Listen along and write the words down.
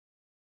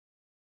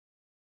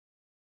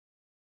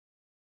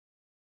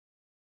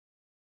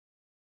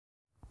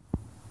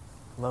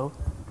Hello?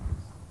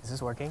 Is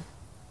this working?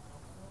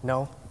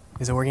 No?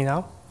 Is it working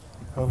now?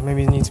 Oh,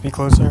 maybe it needs to be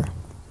closer.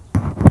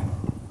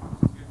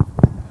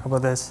 How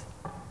about this?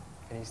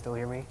 Can you still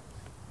hear me?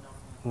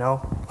 No?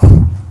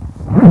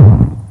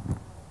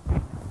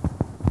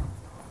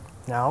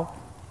 Now?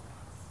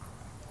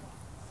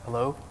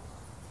 Hello?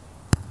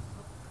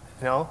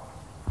 No?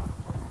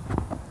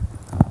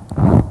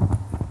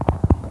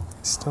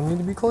 Still need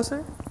to be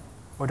closer?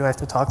 Or do I have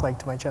to talk like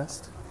to my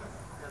chest?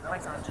 No, the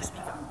mic's on, just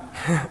speak up.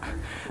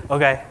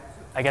 Okay,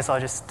 I guess I'll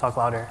just talk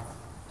louder.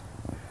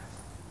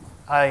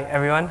 Hi,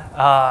 everyone.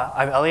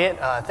 I'm Elliot.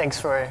 Thanks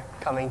for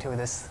coming to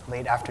this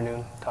late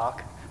afternoon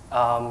talk.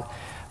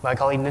 My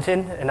colleague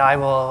Nitin and I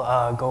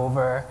will go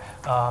over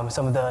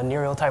some of the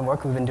near real-time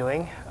work we've been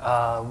doing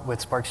with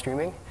Spark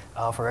streaming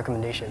for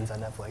recommendations on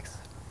Netflix.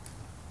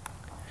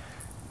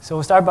 So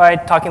we'll start by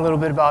talking a little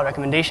bit about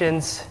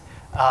recommendations,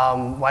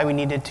 why we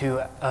needed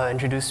to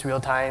introduce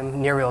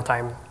real-time, near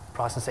real-time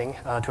processing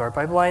to our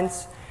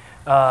pipelines,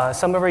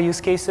 some of our use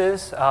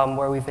cases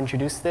where we've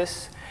introduced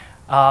this,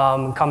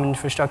 common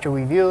infrastructure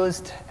we've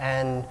used,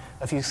 and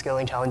a few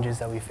scaling challenges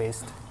that we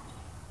faced.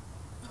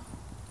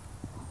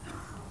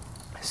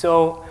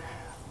 So,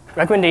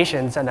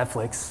 recommendations at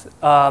Netflix.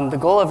 The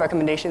goal of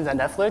recommendations at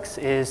Netflix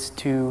is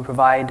to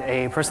provide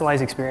a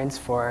personalized experience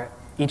for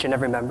each and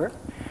every member.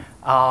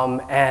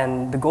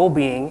 And the goal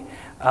being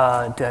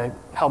to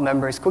help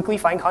members quickly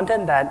find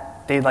content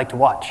that they'd like to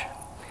watch.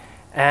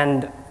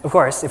 And of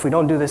course, if we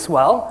don't do this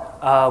well,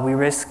 we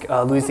risk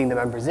losing the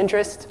members'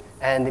 interest,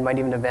 and they might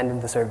even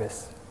abandon the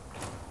service.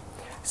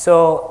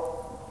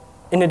 So,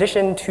 in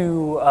addition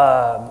to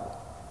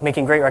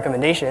making great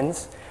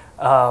recommendations,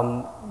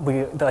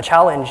 the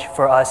challenge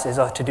for us is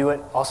to do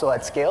it also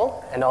at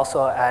scale and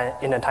also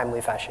in a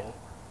timely fashion.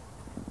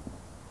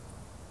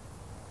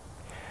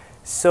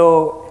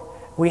 So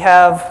we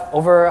have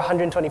over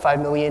 125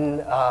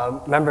 million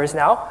members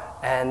now,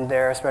 and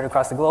they're spread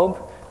across the globe,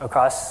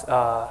 across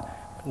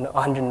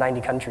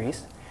 190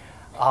 countries.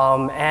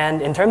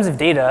 And in terms of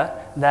data,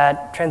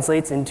 that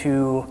translates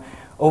into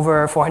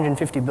over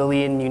 450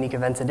 billion unique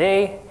events a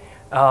day,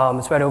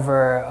 spread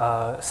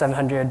over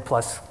 700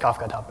 plus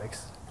Kafka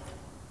topics.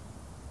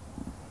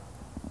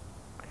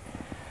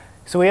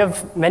 So we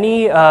have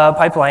many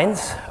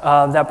pipelines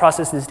that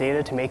process this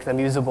data to make them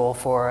usable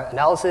for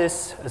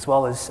analysis as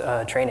well as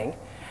training.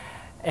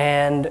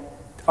 And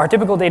our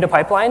typical data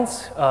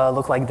pipelines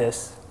look like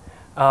this.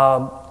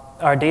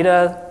 Our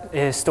data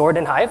is stored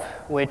in Hive,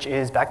 which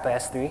is backed by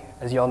S3.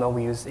 As you all know,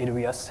 we use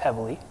AWS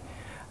heavily.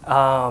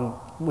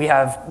 We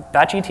have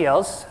batch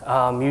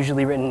ETLs,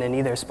 usually written in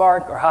either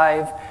Spark or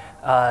Hive,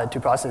 to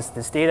process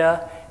this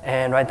data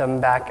and write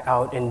them back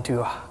out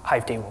into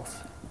Hive tables.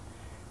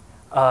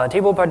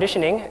 Table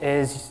partitioning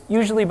is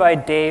usually by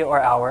day or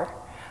hour,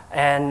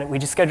 and we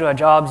just schedule our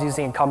jobs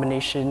using a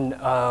combination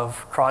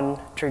of cron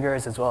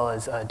triggers as well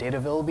as data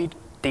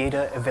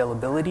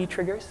availability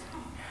triggers.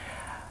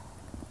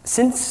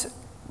 Since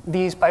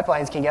these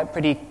pipelines can get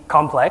pretty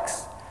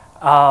complex,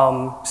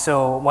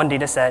 so one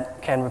data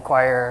set can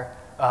require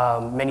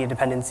many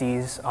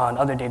dependencies on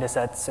other data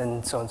sets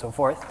and so on and so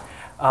forth,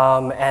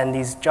 and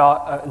these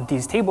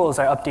tables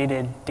are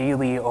updated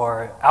daily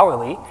or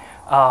hourly,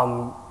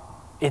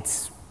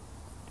 it's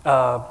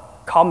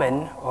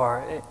common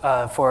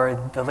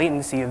for the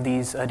latency of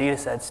these data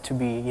sets to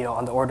be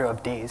on the order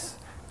of days.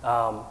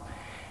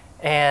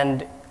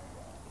 And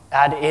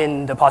add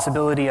in the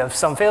possibility of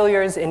some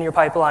failures in your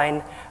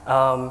pipeline,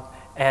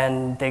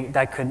 and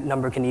that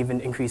number can even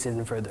increase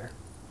even further.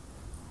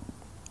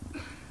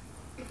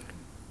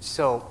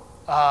 So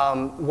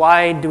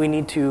why do we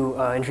need to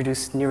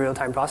introduce near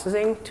real-time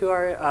processing to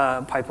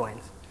our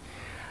pipelines?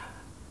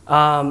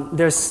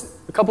 There's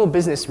a couple of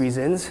business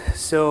reasons.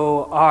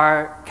 So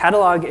our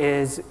catalog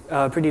is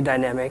pretty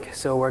dynamic,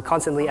 so we're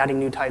constantly adding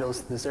new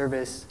titles to the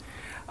service.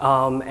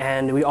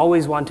 And we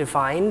always want to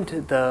find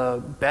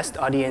the best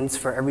audience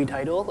for every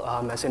title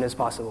as soon as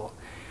possible.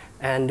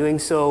 And doing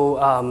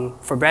so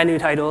for brand new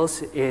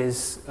titles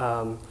is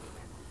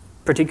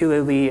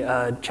particularly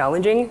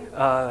challenging,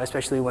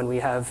 especially when we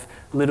have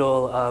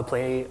little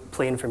play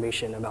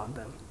information about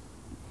them.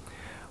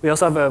 We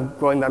also have a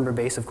growing member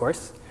base, of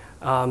course.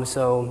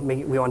 So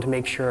we want to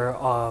make sure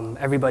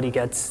everybody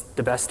gets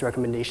the best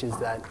recommendations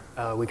that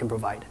we can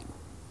provide.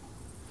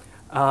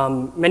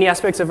 Many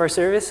aspects of our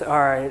service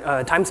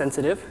are time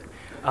sensitive.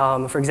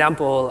 For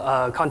example,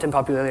 content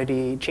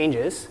popularity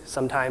changes.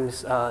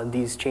 Sometimes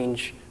these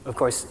change, of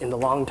course, in the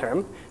long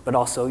term, but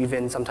also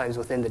even sometimes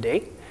within the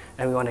day,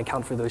 and we want to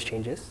account for those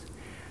changes.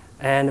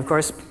 And of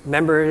course,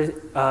 member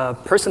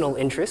personal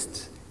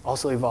interests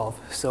also evolve,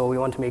 so we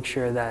want to make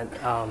sure that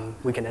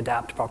we can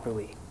adapt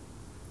properly.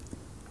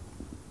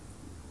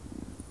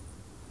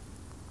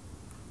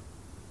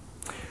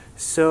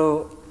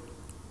 So,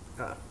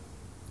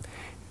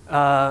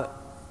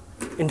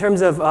 in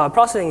terms of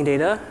processing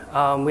data,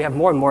 we have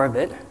more and more of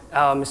it.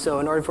 So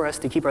in order for us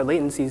to keep our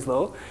latencies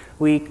low,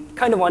 we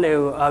kind of want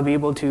to be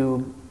able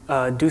to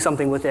do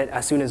something with it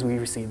as soon as we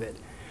receive it.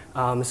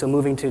 So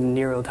moving to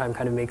near real time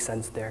kind of makes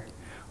sense there.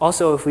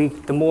 Also,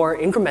 the more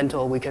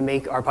incremental we can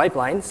make our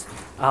pipelines,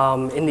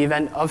 in the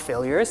event of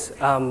failures,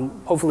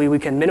 hopefully we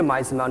can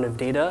minimize the amount of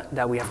data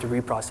that we have to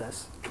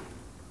reprocess.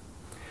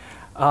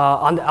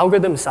 On the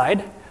algorithm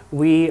side,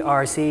 we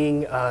are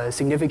seeing a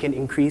significant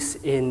increase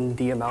in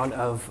the amount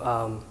of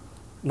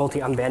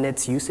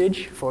multi-unbandits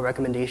usage for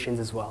recommendations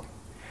as well.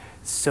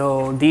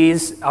 So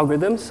these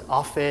algorithms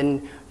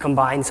often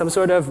combine some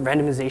sort of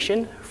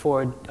randomization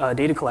for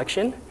data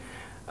collection,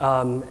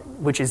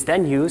 which is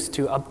then used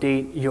to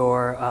update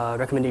your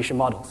recommendation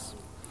models.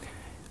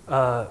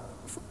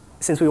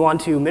 Since we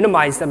want to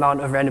minimize the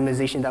amount of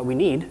randomization that we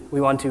need, we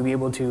want to be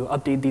able to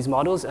update these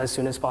models as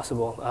soon as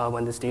possible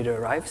when this data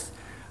arrives,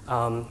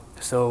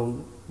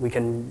 so we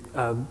can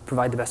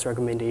provide the best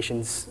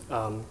recommendations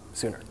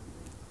sooner.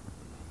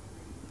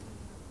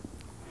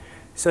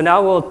 So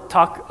now we'll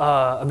talk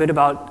a bit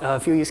about a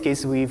few use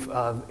cases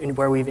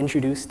where we've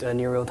introduced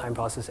near real-time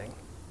processing.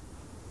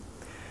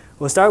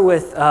 We'll start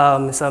with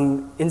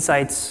some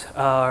insights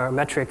or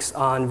metrics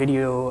on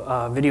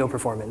video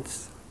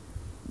performance.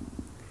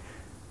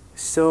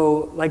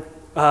 So like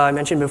I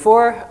mentioned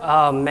before,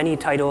 many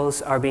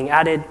titles are being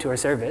added to our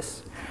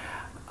service.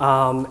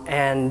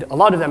 And a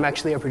lot of them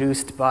actually are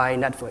produced by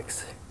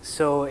Netflix.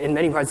 So in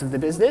many parts of the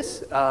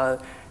business,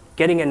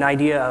 getting an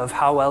idea of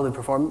how well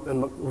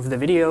the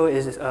video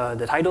is,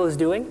 the title is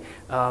doing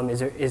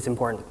is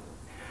important.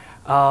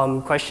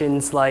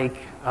 Questions like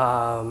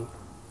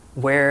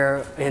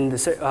where in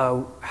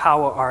the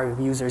how are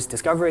users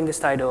discovering this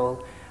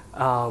title,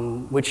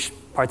 which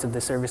parts of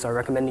the service are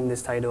recommending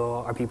this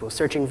title, are people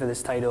searching for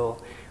this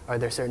title, are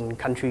there certain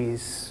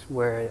countries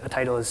where a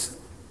title is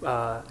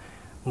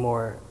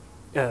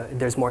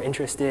there's more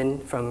interest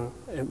in,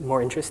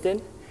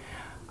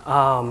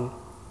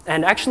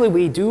 and actually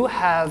we do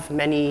have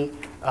many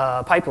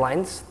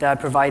pipelines that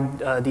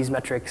provide these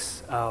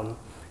metrics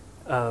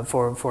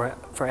for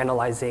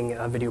analyzing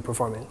video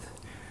performance.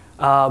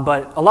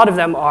 But a lot of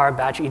them are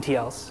batch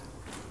ETLs.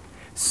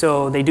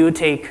 So they do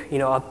take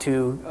up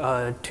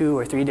to 2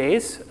 or 3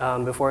 days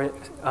before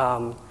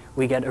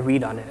we get a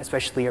read on it,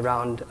 especially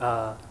around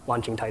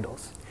launching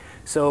titles.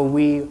 So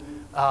we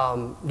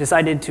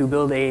decided to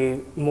build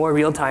a more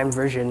real-time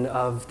version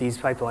of these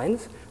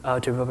pipelines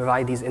to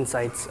provide these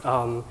insights,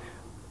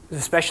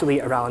 especially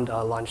around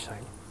launch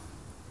time.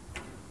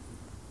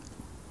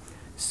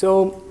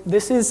 So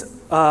this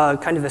is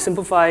kind of a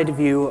simplified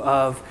view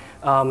of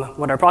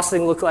what our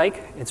processing looks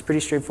like. It's pretty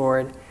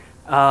straightforward.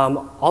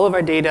 All of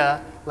our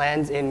data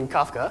lands in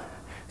Kafka.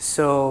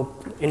 So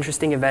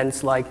interesting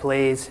events like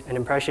plays and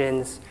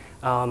impressions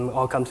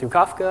all come through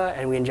Kafka,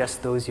 and we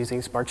ingest those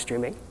using Spark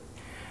streaming.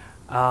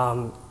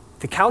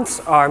 The counts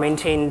are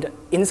maintained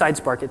inside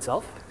Spark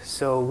itself.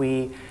 So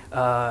we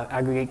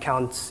aggregate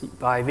counts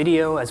by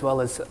video as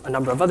well as a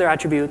number of other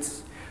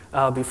attributes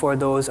before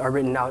those are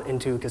written out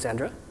into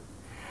Cassandra.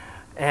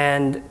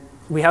 And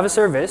we have a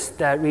service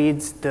that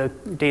reads the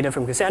data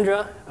from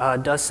Cassandra,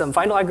 does some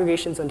final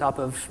aggregations on top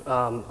of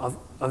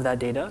that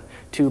data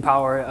to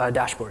power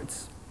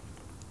dashboards.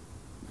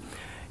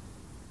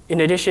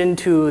 In addition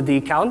to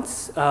the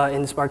counts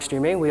in Spark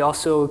streaming, we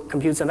also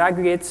compute some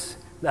aggregates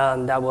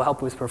that will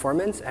help with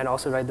performance and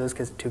also write those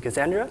to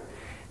Cassandra.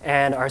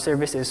 And our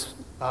service is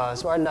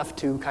smart enough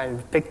to kind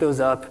of pick those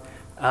up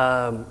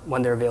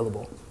when they're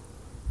available.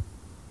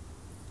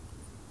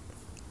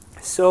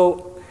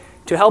 So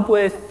to help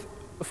with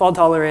fault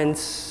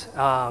tolerance,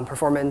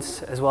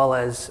 performance, as well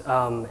as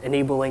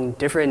enabling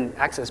different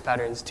access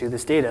patterns to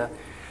this data,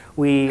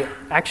 we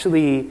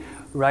actually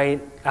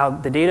write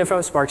out the data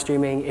from Spark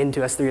streaming into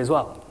S3 as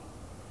well.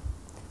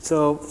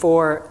 So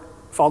for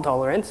fault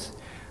tolerance,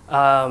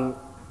 in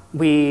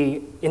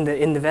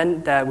the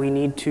event that we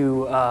need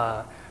to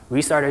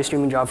restart our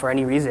streaming job for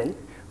any reason,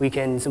 we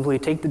can simply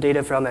take the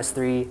data from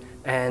S3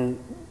 and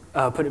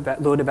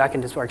load it back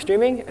into Spark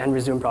streaming and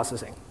resume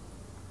processing.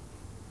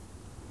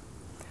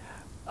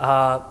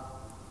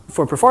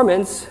 For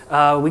performance,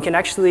 we can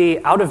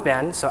actually out of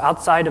band, so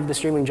outside of the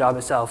streaming job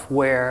itself,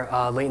 where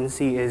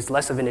latency is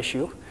less of an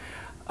issue,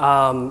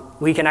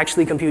 we can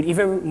actually compute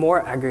even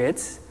more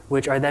aggregates,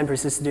 which are then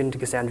persisted into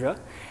Cassandra.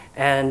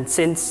 And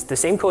since the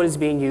same code is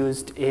being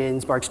used in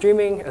Spark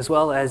streaming as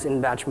well as in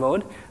batch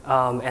mode,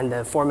 and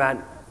the format,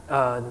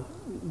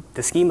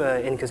 the schema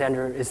in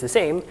Cassandra is the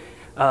same,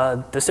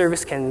 the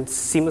service can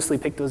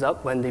seamlessly pick those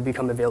up when they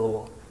become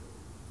available.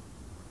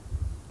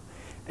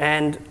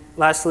 And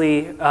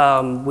lastly,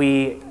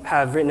 we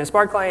have written a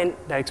Spark client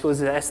that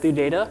exposes the S3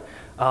 data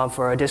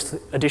for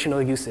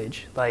additional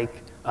usage,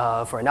 like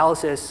for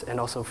analysis and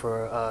also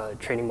for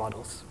training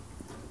models.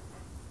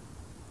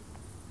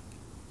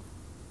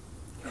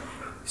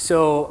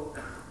 So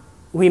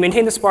we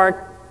maintain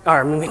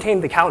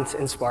the counts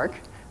in Spark,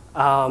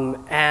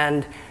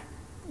 and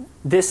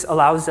this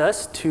allows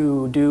us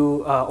to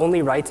do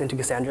only writes into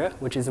Cassandra,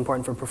 which is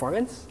important for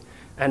performance,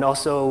 and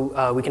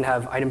also we can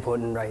have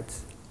idempotent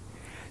writes.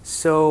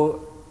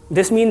 So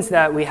this means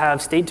that we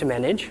have state to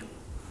manage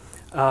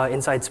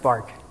inside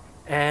Spark.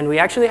 And we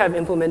actually have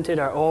implemented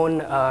our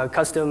own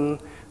custom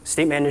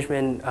state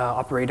management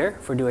operator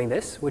for doing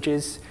this, which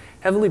is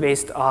heavily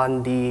based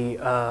on the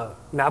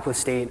map with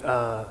state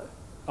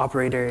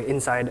operator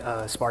inside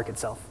Spark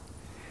itself.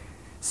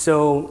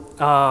 So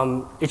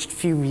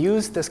if you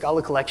use the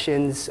Scala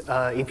Collections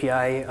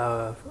API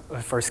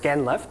for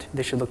scan left,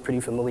 this should look pretty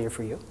familiar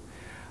for you.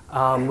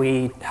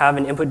 We have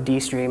an input D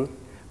stream,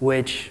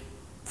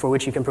 for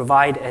which you can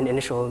provide an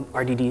initial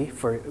RDD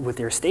with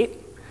your state,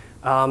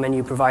 and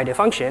you provide a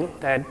function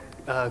that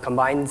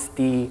combines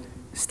the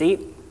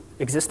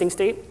existing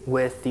state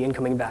with the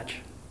incoming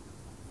batch.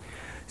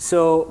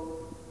 So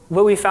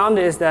what we found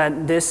is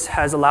that this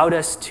has allowed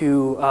us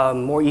to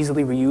more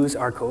easily reuse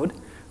our code,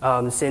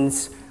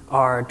 since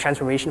our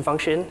transformation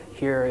function,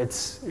 here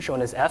it's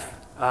shown as F,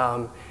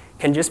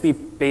 can just be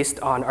based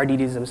on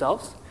RDDs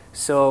themselves.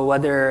 So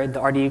whether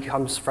the RDD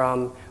comes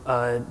from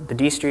the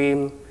D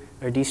stream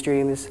or D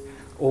streams,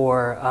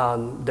 or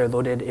they're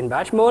loaded in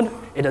batch mode,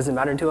 it doesn't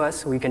matter to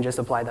us. We can just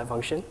apply that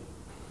function.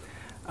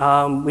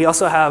 We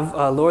also have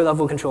lower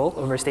level control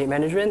over state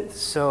management.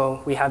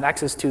 So we have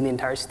access to the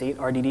entire state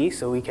RDD,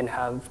 so we can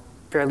have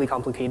fairly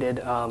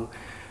complicated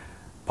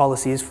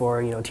policies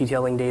for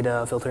TTLing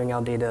data, filtering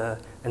out data,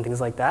 and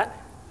things like that.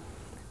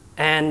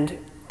 And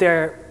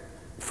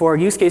for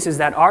use cases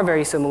that are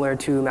very similar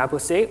to map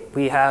with state,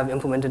 we have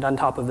implemented on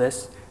top of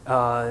this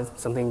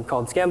something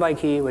called scan by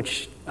key,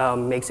 which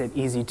makes it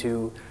easy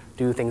to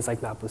do things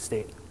like map with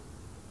state.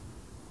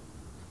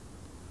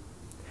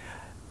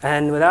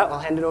 And with that, I'll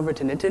hand it over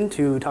to Nitin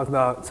to talk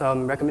about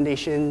some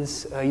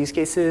recommendations, use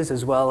cases,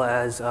 as well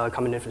as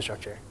common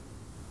infrastructure.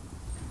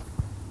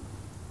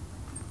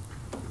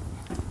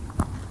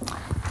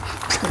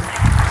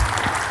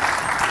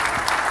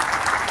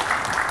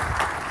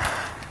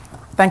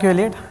 Thank you,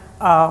 Elliot.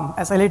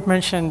 As Elliot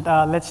mentioned,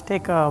 let's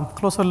take a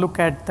closer look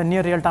at the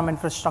near real-time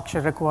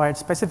infrastructure required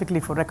specifically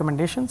for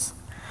recommendations.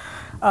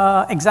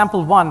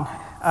 Example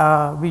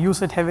 1, we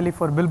use it heavily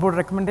for billboard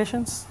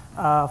recommendations.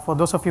 For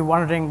those of you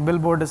wondering,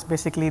 billboard is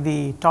basically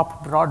the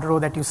top broad row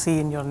that you see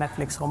in your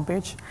Netflix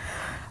homepage.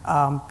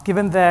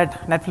 Given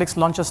that Netflix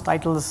launches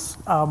titles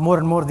more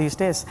and more these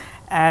days,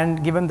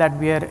 and given that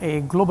we are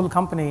a global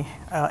company,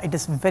 it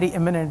is very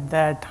imminent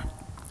that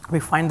we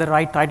find the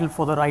right title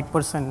for the right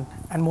person,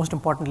 and most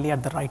importantly,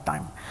 at the right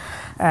time.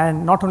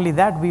 And not only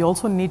that, we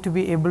also need to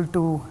be able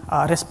to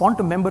respond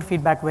to member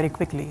feedback very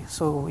quickly.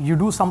 So you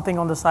do something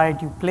on the site,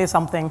 you play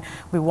something,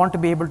 we want to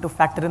be able to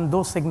factor in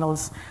those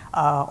signals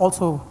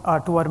also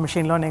to our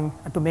machine learning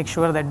to make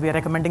sure that we are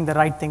recommending the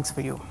right things for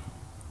you.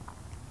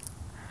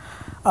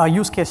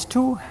 Use case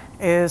 2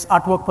 is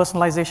artwork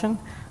personalization.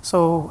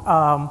 So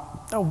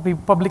we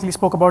publicly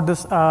spoke about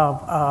this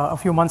a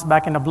few months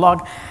back in a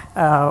blog.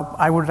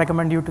 I would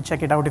recommend you to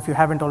check it out if you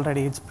haven't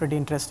already. It's pretty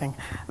interesting.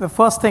 The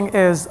first thing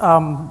is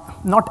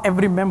not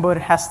every member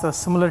has the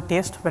similar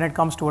taste when it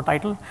comes to a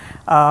title.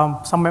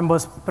 Some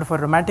members prefer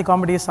romantic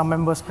comedies, some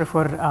members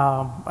prefer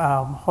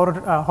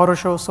horror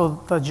shows,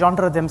 so the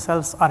genre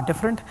themselves are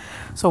different.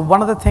 So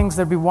one of the things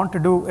that we want to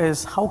do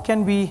is how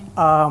can we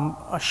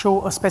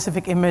show a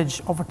specific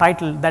image of a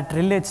title that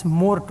relates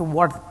more to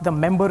what the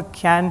member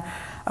can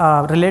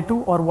relate to,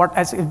 or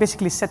as it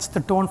basically sets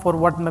the tone for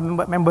what the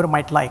member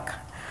might like.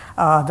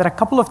 There are a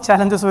couple of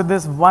challenges with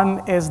this.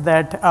 One is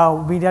that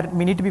we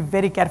need to be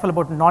very careful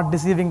about not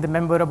deceiving the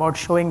member about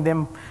showing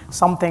them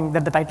something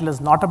that the title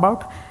is not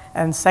about.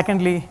 And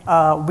secondly,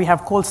 we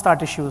have cold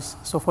start issues.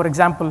 So for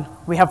example,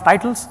 we have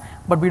titles,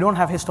 but we don't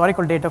have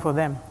historical data for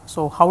them.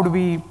 So how do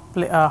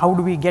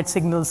we get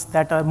signals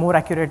that are more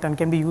accurate and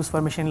can be used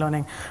for machine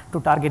learning to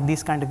target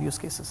these kind of use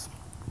cases?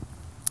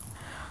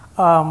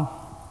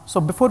 So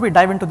before we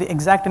dive into the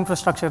exact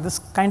infrastructure, this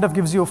kind of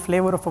gives you a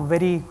flavor of a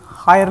very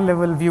higher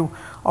level view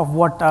of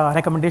what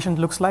recommendation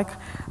looks like.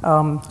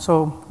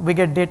 So we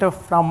get data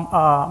from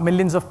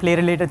millions of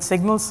play-related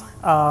signals.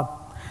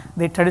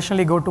 They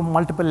traditionally go to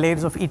multiple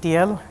layers of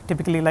ETL,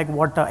 typically like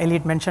what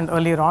Elliot mentioned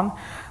earlier on.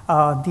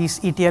 These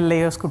ETL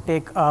layers could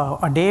take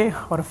a day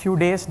or a few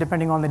days,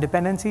 depending on the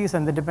dependencies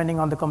and depending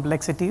on the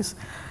complexities.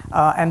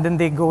 And then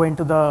they go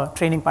into the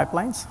training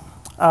pipelines.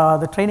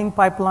 The training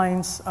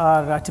pipelines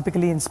are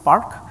typically in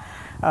Spark.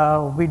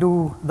 We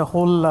do the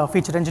whole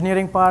feature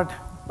engineering part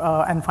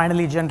and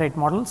finally generate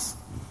models.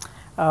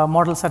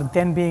 Models are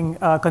then being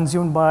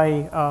consumed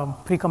by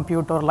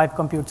pre-compute or live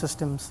compute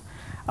systems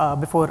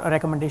before a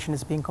recommendation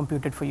is being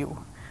computed for you.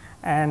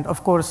 And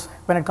of course,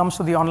 when it comes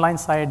to the online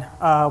side,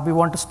 we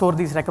want to store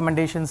these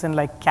recommendations in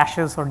like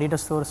caches or data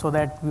stores so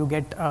that you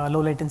get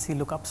low latency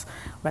lookups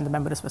when the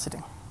member is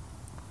visiting.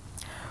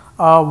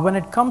 When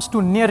it comes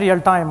to near real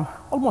time,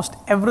 almost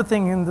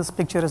everything in this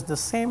picture is the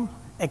same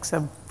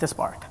except this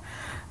part.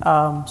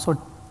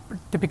 So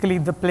typically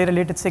the play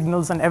related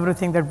signals and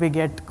everything that we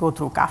get go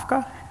through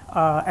Kafka,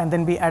 and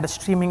then we add a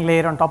streaming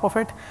layer on top of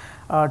it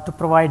to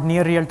provide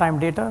near real time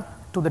data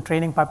to the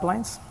training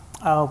pipelines,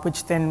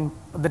 which then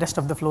the rest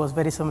of the flow is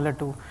very similar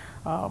to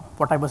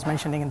what I was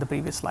mentioning in the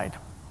previous slide.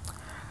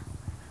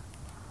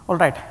 All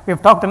right, we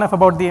have talked enough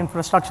about the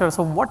infrastructure,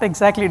 so what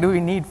exactly do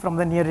we need from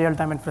the near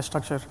real-time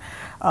infrastructure?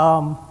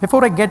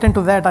 Before I get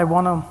into that, I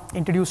want to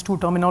introduce two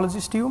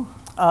terminologies to you.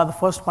 The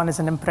first one is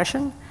an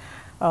impression.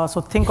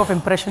 So think of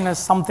impression as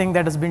something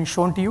that has been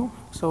shown to you.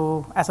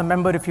 So as a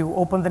member, if you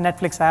open the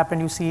Netflix app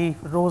and you see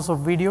rows of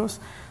videos,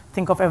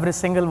 think of every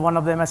single one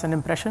of them as an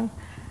impression.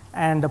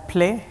 And a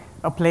play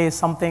is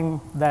something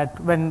that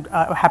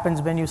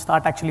happens when you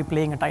start actually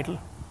playing a title.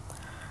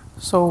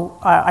 So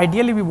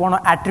ideally, we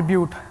want to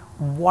attribute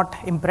what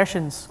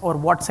impressions or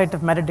what set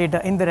of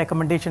metadata in the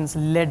recommendations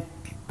led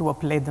to a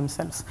play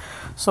themselves.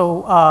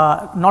 So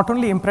not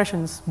only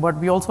impressions, but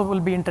we also will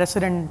be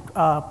interested in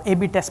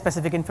A/B test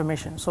specific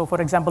information. So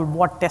for example,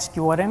 what test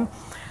you are in,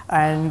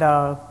 and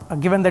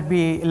given that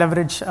we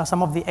leverage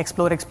some of the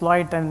explore,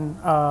 exploit, and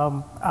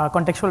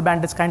contextual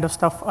bandits kind of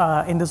stuff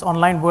in this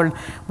online world,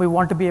 we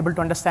want to be able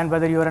to understand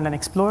whether you are in an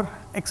explore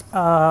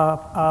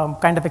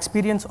kind of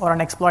experience or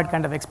an exploit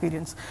kind of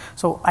experience.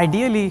 So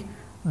ideally,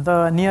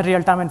 the near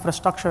real-time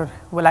infrastructure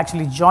will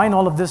actually join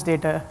all of this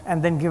data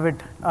and then give it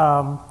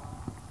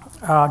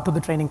to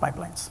the training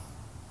pipelines.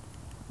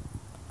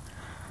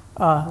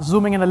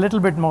 Zooming in a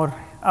little bit more,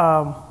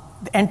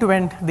 the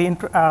end-to-end, the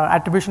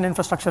attribution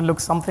infrastructure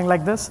looks something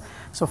like this.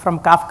 So from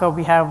Kafka,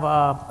 we have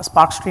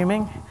Spark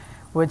streaming,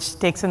 which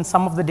takes in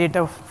some of the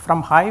data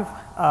from Hive,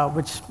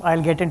 which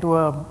I'll get into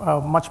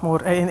much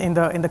more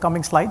in the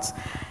coming slides.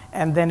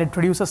 And then it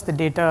produces the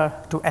data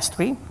to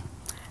S3.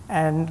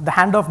 And the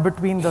handoff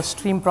between the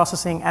stream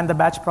processing and the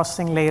batch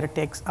processing layer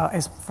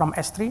is from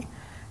S3.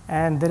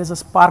 And there is a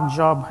Spark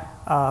job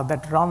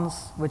that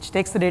runs, which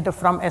takes the data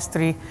from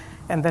S3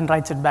 and then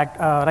writes it back,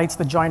 writes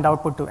the joined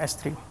output to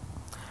S3.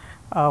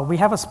 We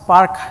have a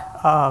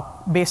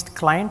Spark-based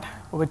client,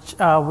 which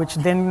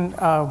then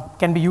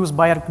can be used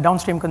by our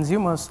downstream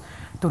consumers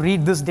to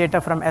read this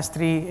data from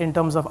S3 in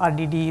terms of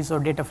RDDs or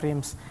data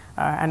frames,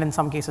 and in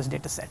some cases,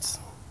 data sets.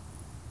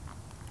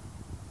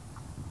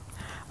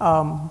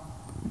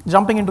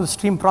 Jumping into the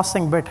stream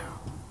processing bit,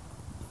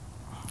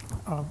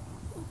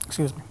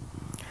 excuse me.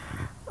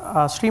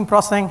 Stream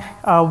processing,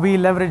 we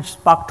leverage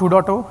Spark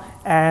 2.0,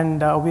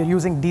 and we're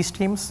using D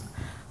streams,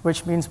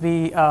 which means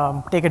we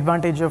take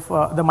advantage of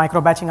the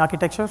micro-batching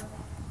architecture.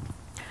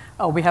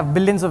 We have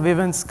billions of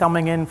events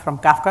coming in from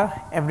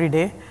Kafka every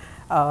day.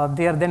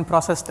 They are then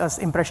processed as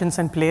impressions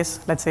and plays.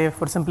 Let's say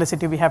for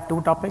simplicity, we have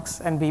 2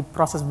 topics, and we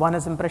process one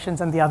as impressions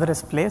and the other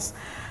as plays.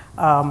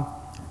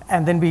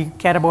 And then we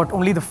care about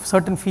only the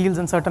certain fields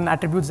and certain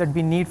attributes that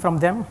we need from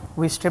them.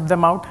 We strip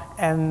them out,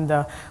 and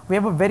we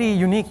have a very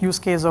unique use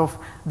case of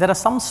there are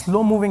some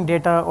slow-moving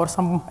data or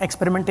some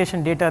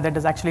experimentation data that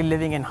is actually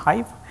living in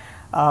Hive,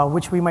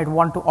 which we might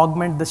want to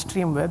augment the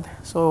stream with.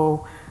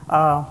 So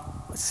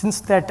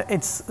since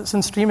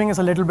streaming is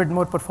a little bit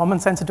more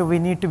performance sensitive, we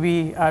need to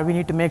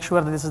make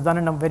sure that this is done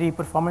in a very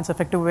performance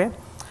effective way.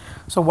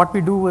 So what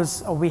we do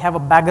is we have a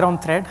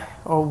background thread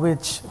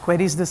which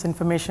queries this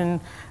information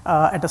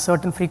at a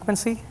certain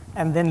frequency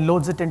and then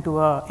loads it into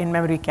an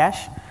in-memory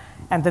cache.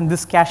 And then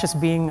this cache is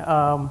being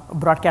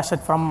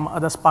broadcasted from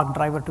the Spark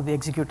driver to the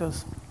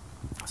executors,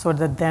 so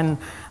that then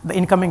the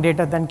incoming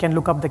data then can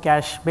look up the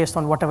cache based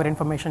on whatever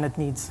information it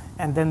needs.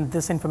 And then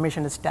this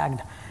information is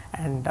tagged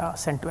and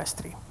sent to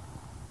S3.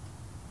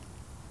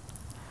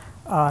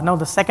 Now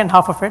the second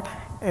half of it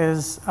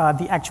is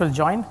the actual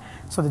join.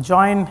 So the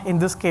join, in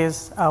this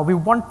case, we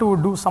want to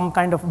do some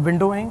kind of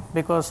windowing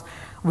because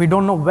we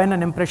don't know when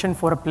an impression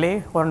for a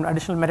play or an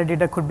additional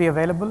metadata could be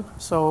available.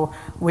 So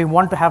we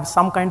want to have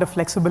some kind of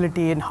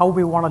flexibility in how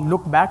we want to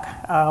look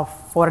back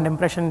for an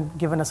impression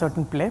given a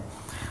certain play.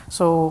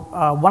 So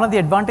one of the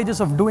advantages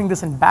of doing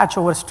this in batch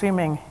over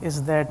streaming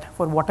is that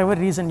for whatever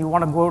reason you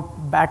want to go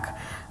back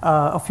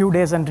a few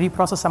days and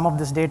reprocess some of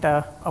this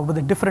data with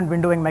a different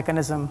windowing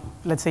mechanism,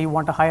 let's say you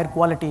want a higher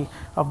quality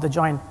of the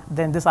join,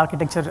 then this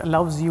architecture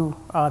allows you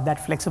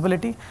that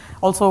flexibility.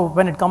 Also,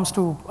 when it comes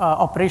to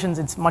operations,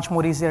 it's much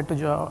more easier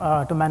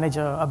to manage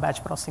a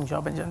batch processing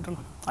job in general,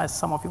 as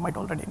some of you might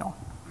already know.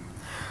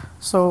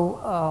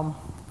 So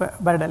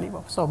where did I leave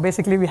off? So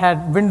basically, we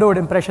had windowed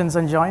impressions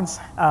and joins,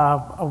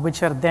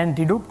 which are then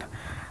deduped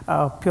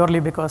purely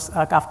because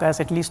Kafka has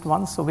at least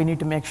one. So we need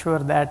to make sure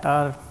that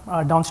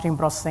our downstream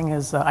processing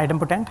is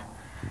idempotent.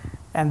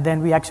 And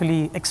then we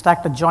actually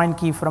extract a join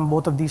key from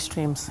both of these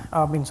streams,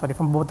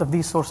 from both of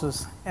these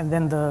sources. And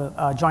then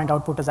the joined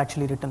output is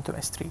actually written to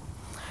S3.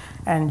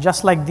 And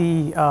just like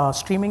the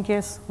streaming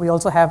case, we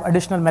also have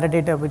additional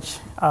metadata which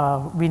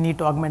we need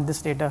to augment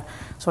this data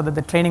so that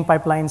the training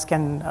pipelines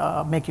can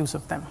make use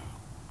of them.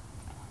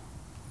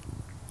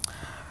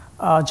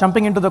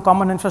 Jumping into the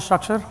common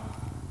infrastructure,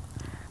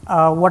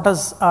 what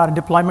does our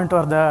deployment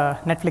or the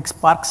Netflix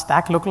Spark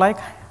stack look like?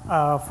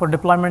 For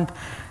deployment,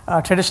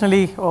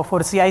 traditionally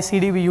for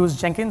CI/CD, we use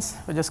Jenkins,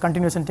 which is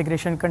continuous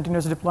integration,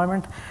 continuous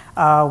deployment.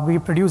 We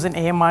produce an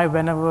AMI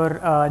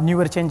whenever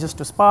newer changes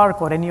to Spark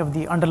or any of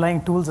the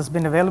underlying tools has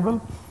been available.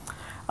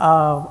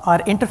 Our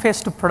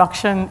interface to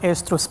production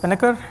is through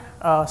Spinnaker.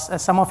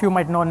 As some of you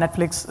might know,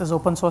 Netflix is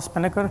open source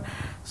Spinnaker.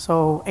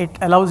 So it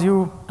allows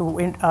you to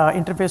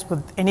interface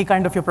with any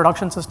kind of your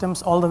production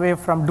systems, all the way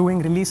from doing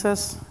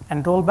releases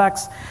and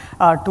rollbacks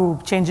to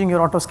changing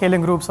your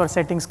auto-scaling groups or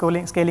setting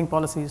scaling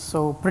policies.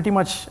 So pretty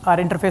much our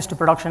interface to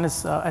production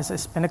is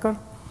Spinnaker.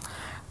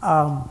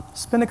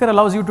 Spinnaker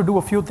allows you to do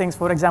a few things.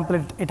 For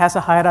example, it has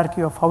a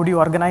hierarchy of how do you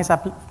organize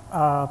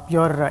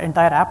your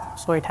entire app.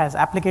 So it has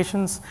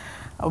applications,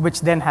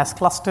 which then has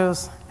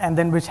clusters, and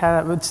then which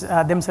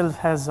themselves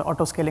has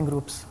auto-scaling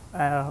groups,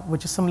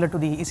 which is similar to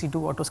the EC2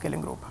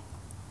 auto-scaling group.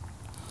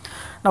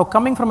 Now,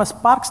 coming from a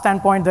Spark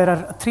standpoint, there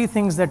are three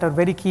things that are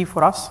very key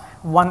for us.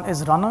 One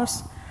is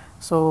runners.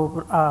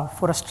 So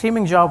for a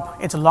streaming job,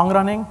 it's long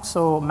running,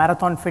 so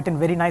Marathon fit in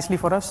very nicely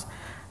for us.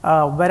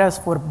 Whereas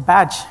for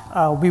batch,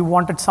 we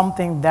wanted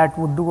something that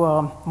would do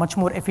a much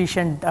more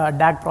efficient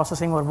DAG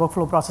processing or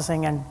workflow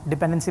processing and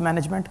dependency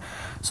management.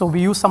 So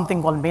we use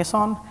something called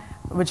Meson,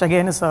 which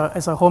again is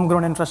a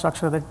homegrown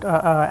infrastructure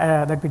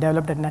that we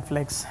developed at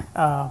Netflix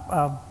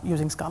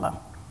using Scala.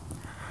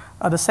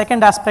 The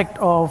second aspect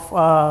of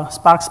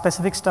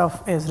Spark-specific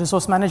stuff is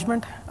resource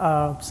management.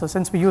 So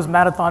since we use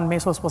Marathon,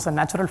 Mesos was a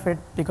natural fit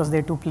because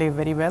they two play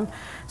very well.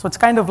 So it's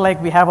kind of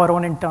like we have our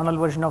own internal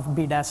version of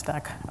BDAS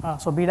stack.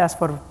 So BDAS,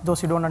 for those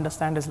who don't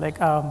understand, is like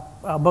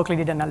Berkeley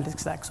Data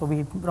Analytics stack. So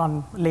we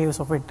run layers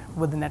of it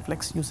within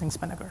Netflix using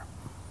Spinnaker.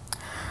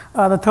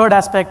 The third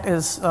aspect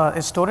is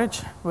storage,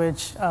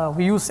 which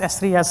we use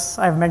S3 as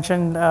I've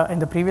mentioned in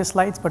the previous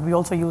slides, but we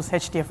also use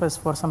HDFS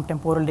for some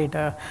temporal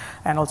data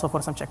and also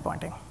for some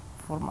checkpointing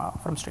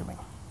from streaming.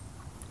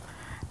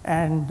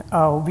 And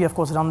we, of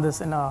course, run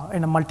this in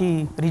a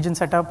multi-region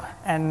setup,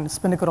 and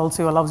Spinnaker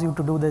also allows you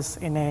to do this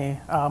in a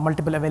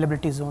multiple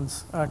availability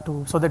zones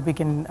so that we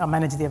can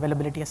manage the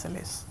availability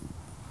SLAs.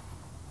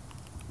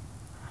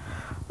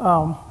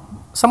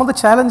 Some of the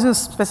challenges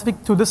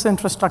specific to this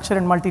infrastructure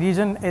in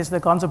multi-region is the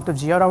concept of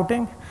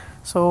geo-routing.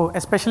 So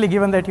especially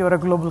given that you're a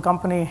global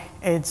company,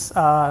 it's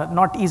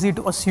not easy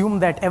to assume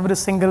that every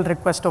single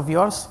request of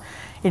yours,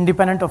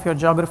 independent of your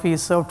geography,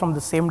 is served from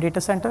the same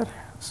data center.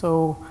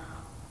 So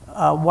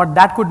what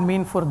that could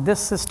mean for this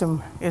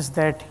system is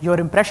that your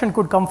impression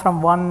could come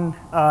from one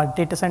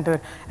data center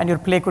and your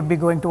play could be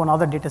going to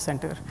another data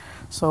center.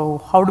 So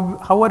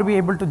how are we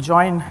able to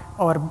join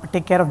or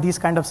take care of these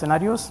kind of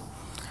scenarios?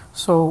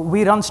 So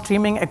we run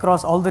streaming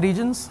across all the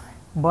regions,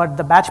 but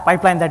the batch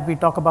pipeline that we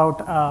talk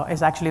about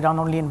is actually run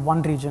only in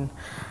one region.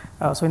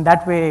 So in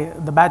that way,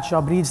 the batch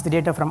job reads the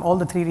data from all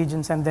the three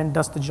regions and then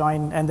does the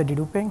join and the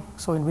deduping.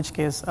 So in which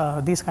case,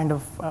 these kind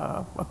of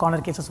corner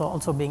cases are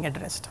also being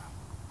addressed.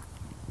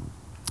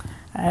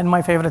 And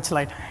my favorite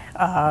slide,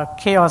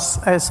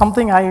 chaos is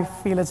something I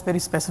feel is very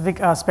special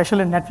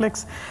in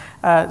Netflix.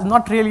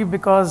 Not really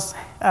because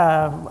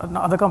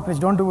other companies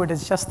don't do it,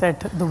 it's just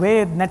that the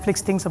way Netflix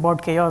thinks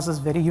about chaos is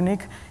very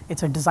unique.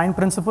 It's a design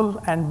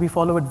principle, and we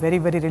follow it very,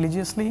 very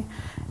religiously.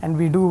 And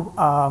we do,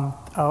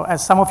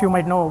 as some of you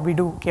might know, we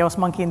do Chaos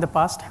Monkey in the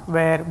past,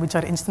 which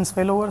are instance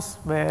failovers,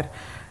 where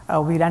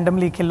we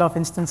randomly kill off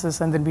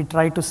instances and then we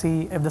try to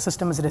see if the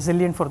system is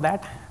resilient for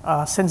that.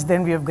 Since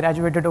then, we have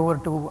graduated over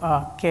to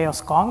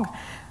Chaos Kong,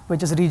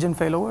 which is region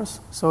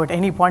failovers. So at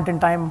any point in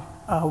time,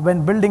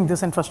 when building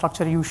this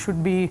infrastructure, you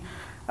should be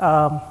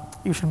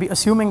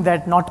assuming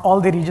that not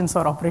all the regions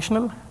are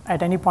operational.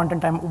 At any point in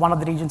time, one of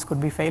the regions could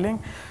be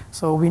failing.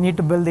 So we need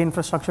to build the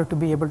infrastructure to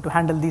be able to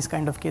handle these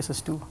kind of cases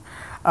too.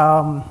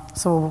 Right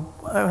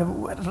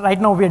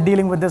now, we are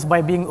dealing with this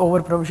by being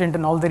over-provisioned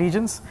in all the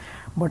regions.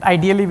 But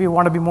ideally, we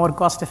want to be more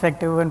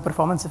cost-effective and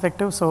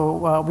performance-effective.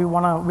 So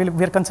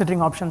we're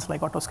considering options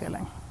like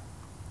auto-scaling.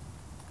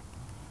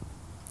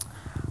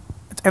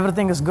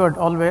 Everything is good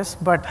always,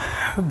 but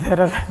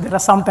there are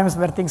some times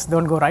where things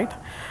don't go right.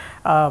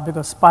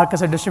 Because Spark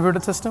is a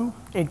distributed system,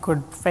 it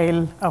could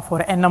fail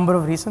for n number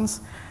of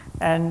reasons.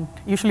 And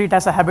usually it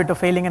has a habit of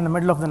failing in the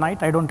middle of the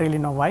night. I don't really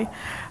know why.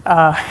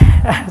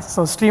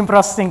 So stream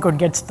processing could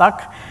get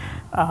stuck.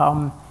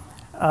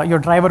 Your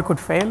driver could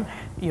fail.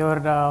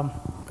 Your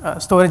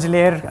storage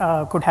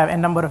layer could have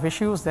n number of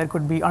issues. There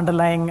could be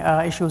underlying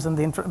issues in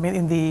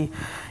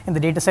the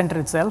data center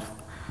itself.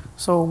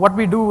 So what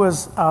we do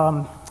is,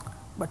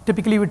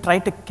 typically we try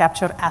to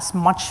capture as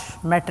much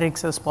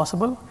metrics as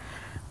possible,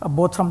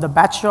 both from the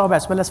batch job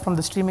as well as from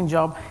the streaming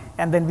job,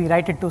 and then we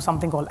write it to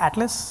something called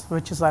Atlas,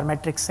 which is our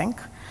metric sink.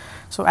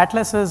 So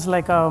Atlas is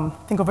like,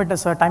 think of it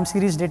as a time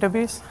series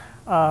database.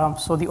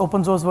 So the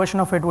open source version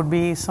of it would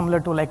be similar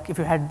to like if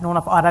you had known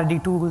of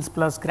RRD tools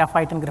plus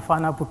Graphite and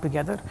Grafana put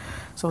together.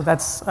 So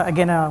that's,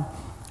 again,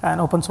 an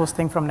open source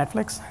thing from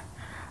Netflix.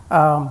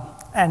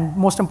 And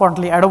most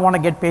importantly, I don't want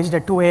to get paged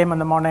at 2 a.m. in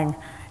the morning,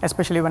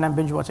 especially when I'm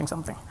binge watching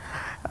something.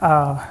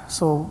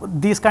 So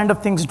these kind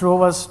of things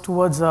drove us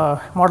towards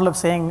a model of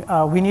saying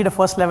we need a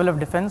first level of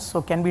defense.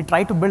 So can we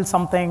try to build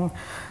something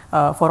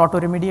for auto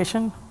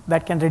remediation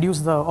that can reduce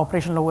the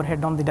operational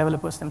overhead on the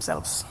developers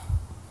themselves?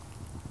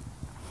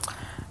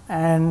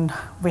 And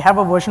we have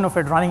a version of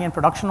it running in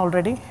production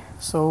already.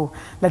 So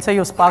let's say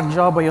your Spark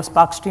job or your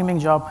Spark streaming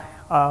job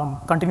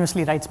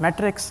continuously writes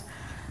metrics.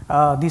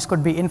 These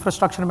could be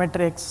infrastructure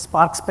metrics,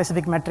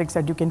 Spark-specific metrics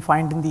that you can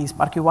find in the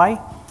Spark UI,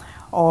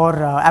 or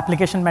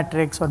application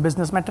metrics or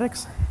business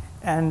metrics.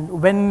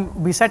 And when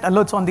we set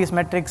alerts on these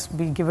metrics,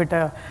 we give it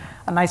a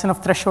nice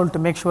enough threshold to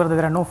make sure that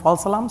there are no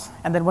false alarms.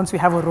 And then once we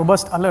have a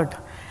robust alert,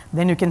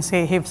 then you can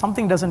say, hey, if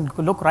something doesn't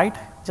look right,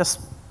 just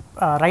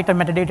write a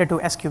metadata to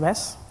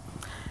SQS.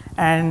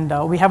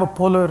 And we have a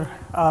poller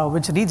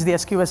which reads the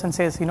SQS and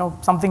says,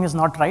 something is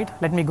not right.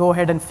 Let me go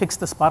ahead and fix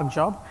the Spark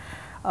job.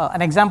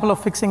 An example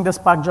of fixing the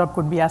Spark job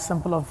could be as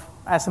simple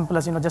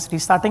as just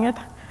restarting it.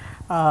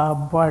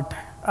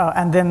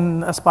 And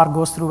then a Spark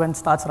goes through and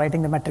starts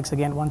writing the metrics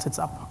again once it's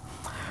up.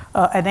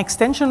 An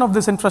extension of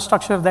this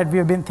infrastructure that we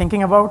have been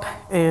thinking about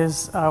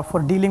is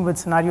for dealing with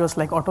scenarios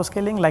like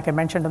auto-scaling, like I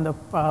mentioned in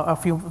a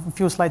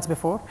few slides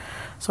before.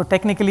 So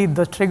technically,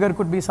 the trigger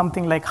could be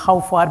something like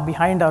how far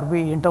behind are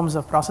we in terms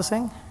of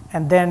processing,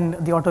 and then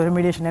the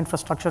auto-remediation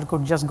infrastructure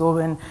could just go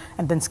in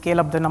and then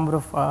scale up the number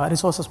of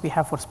resources we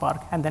have for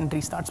Spark, and then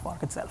restart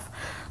Spark itself.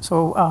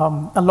 So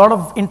a lot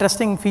of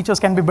interesting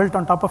features can be built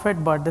on top of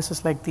it, but this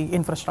is like the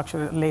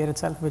infrastructure layer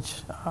itself,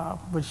 which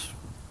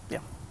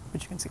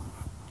you can see.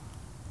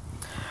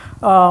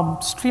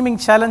 Streaming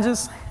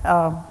challenges.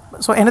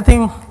 So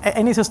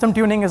any system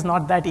tuning is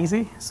not that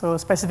easy. So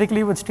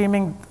specifically with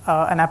streaming,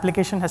 an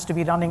application has to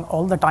be running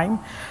all the time.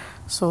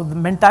 So the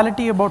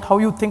mentality about how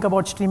you think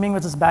about streaming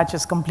versus batch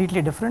is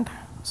completely different.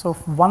 So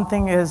one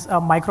thing is a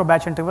micro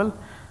batch interval.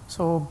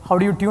 So how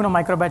do you tune a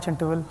micro batch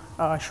interval?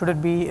 Should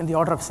it be in the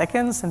order of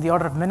seconds, in the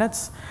order of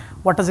minutes?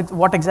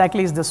 What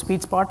exactly is the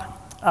sweet spot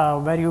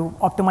where you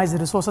optimize the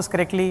resources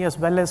correctly as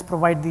well as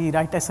provide the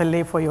right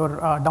SLA for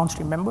your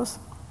downstream members?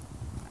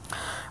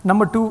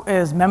 Number two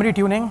is memory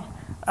tuning.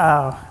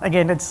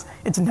 Again, it's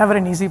never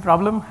an easy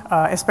problem,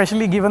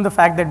 especially given the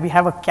fact that we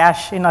have a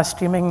cache in our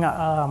streaming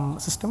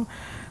system.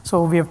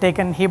 So we have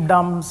taken heap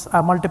dumps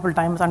multiple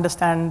times,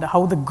 understand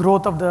how the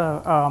growth of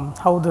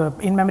how the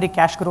in-memory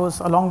cache grows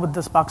along with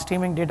the Spark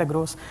streaming data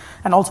grows.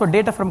 And also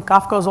data from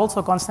Kafka is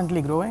also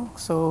constantly growing.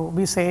 So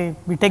we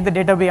take the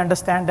data we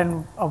understand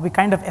and we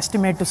kind of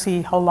estimate to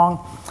see how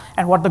long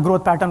and what the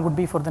growth pattern would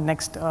be for the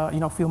next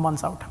few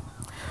months out.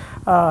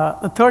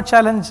 The third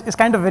challenge is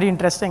kind of very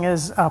interesting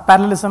is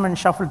parallelism and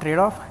shuffle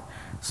trade-off.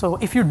 So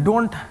if you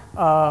don't,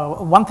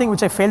 one thing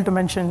which I failed to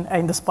mention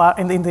in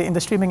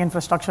the streaming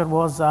infrastructure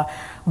was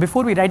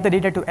before we write the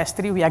data to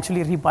S3, we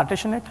actually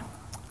repartition it.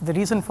 The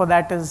reason for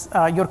that is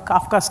your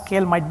Kafka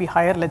scale might be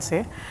higher, let's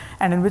say,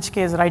 and in which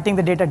case writing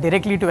the data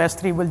directly to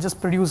S3 will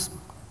just produce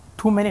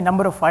too many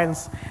number of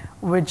files,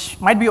 which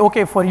might be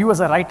okay for you as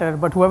a writer,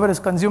 but whoever is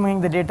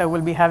consuming the data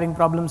will be having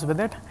problems with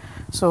it.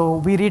 So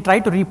we try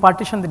to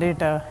repartition the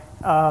data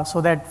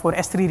so that for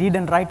S3 read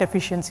and write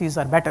efficiencies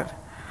are better.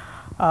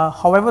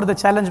 However, the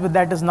challenge with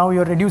that is now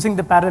you're reducing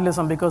the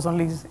parallelism because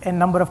only a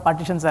number of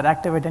partitions are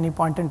active at any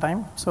point in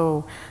time.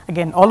 So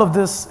again, all of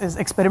this is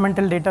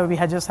experimental data. We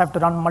just have to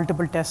run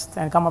multiple tests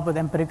and come up with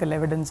empirical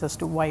evidence as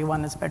to why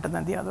one is better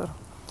than the other.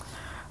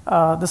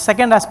 The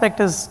second aspect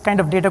is kind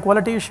of data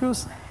quality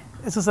issues.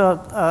 This is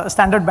a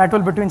standard battle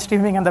between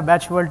streaming and the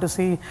batch world to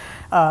see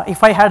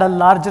if I had a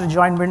larger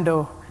join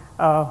window,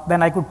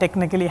 then I could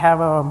technically have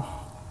a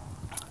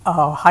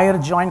higher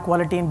join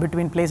quality in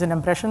between plays and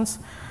impressions.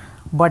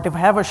 But if I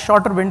have a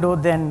shorter window,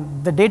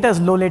 then the data is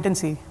low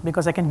latency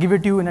because I can give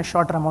it to you in a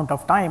shorter amount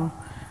of time,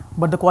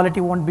 but the quality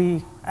won't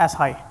be as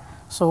high.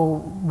 So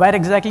where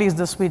exactly is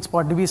the sweet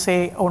spot? Do we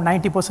say,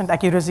 90%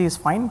 accuracy is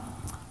fine?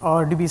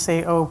 Or do we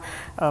say,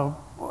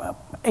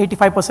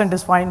 85%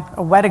 is fine?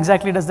 Where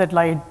exactly does that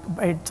lie?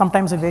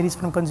 Sometimes it varies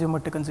from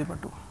consumer to consumer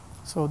too.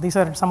 So these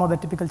are some of the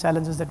typical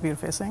challenges that we are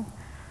facing.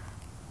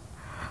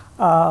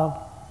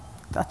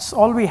 That's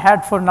all we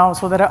had for now.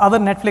 So there are other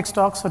Netflix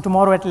talks. So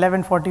tomorrow at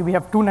 11:40, we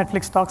have 2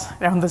 Netflix talks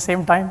around the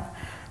same time.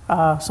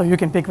 So you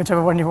can pick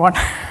whichever one you want.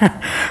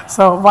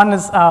 So one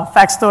is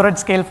fact storage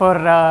scale for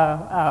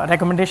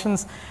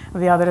recommendations.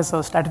 The other is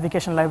a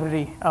stratification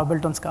library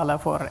built on Scala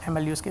for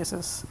ML use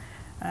cases.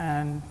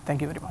 And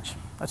thank you very much.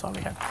 That's all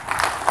we had.